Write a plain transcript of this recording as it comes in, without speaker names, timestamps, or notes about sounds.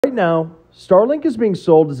Right now, Starlink is being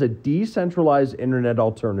sold as a decentralized internet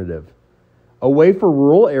alternative, a way for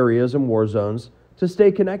rural areas and war zones to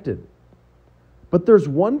stay connected. But there's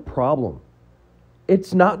one problem.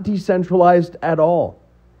 It's not decentralized at all.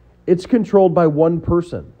 It's controlled by one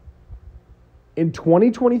person. In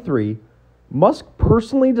 2023, Musk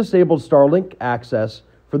personally disabled Starlink access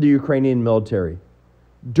for the Ukrainian military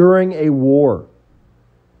during a war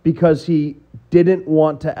because he didn't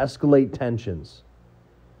want to escalate tensions.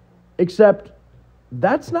 Except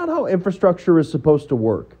that's not how infrastructure is supposed to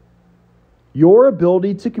work. Your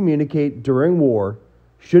ability to communicate during war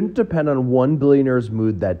shouldn't depend on one billionaire's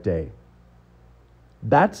mood that day.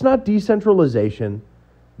 That's not decentralization.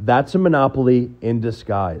 That's a monopoly in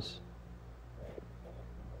disguise.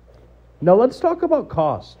 Now let's talk about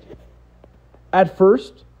cost. At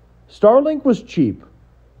first, Starlink was cheap,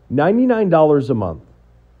 $99 a month.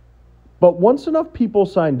 But once enough people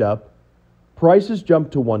signed up, prices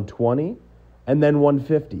jumped to $120 and then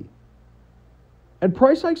 $150. And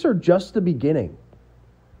price hikes are just the beginning.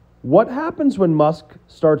 What happens when Musk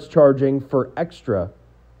starts charging for extra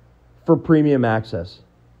for premium access?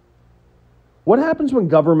 What happens when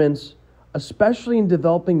governments, especially in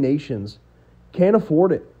developing nations, can't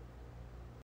afford it?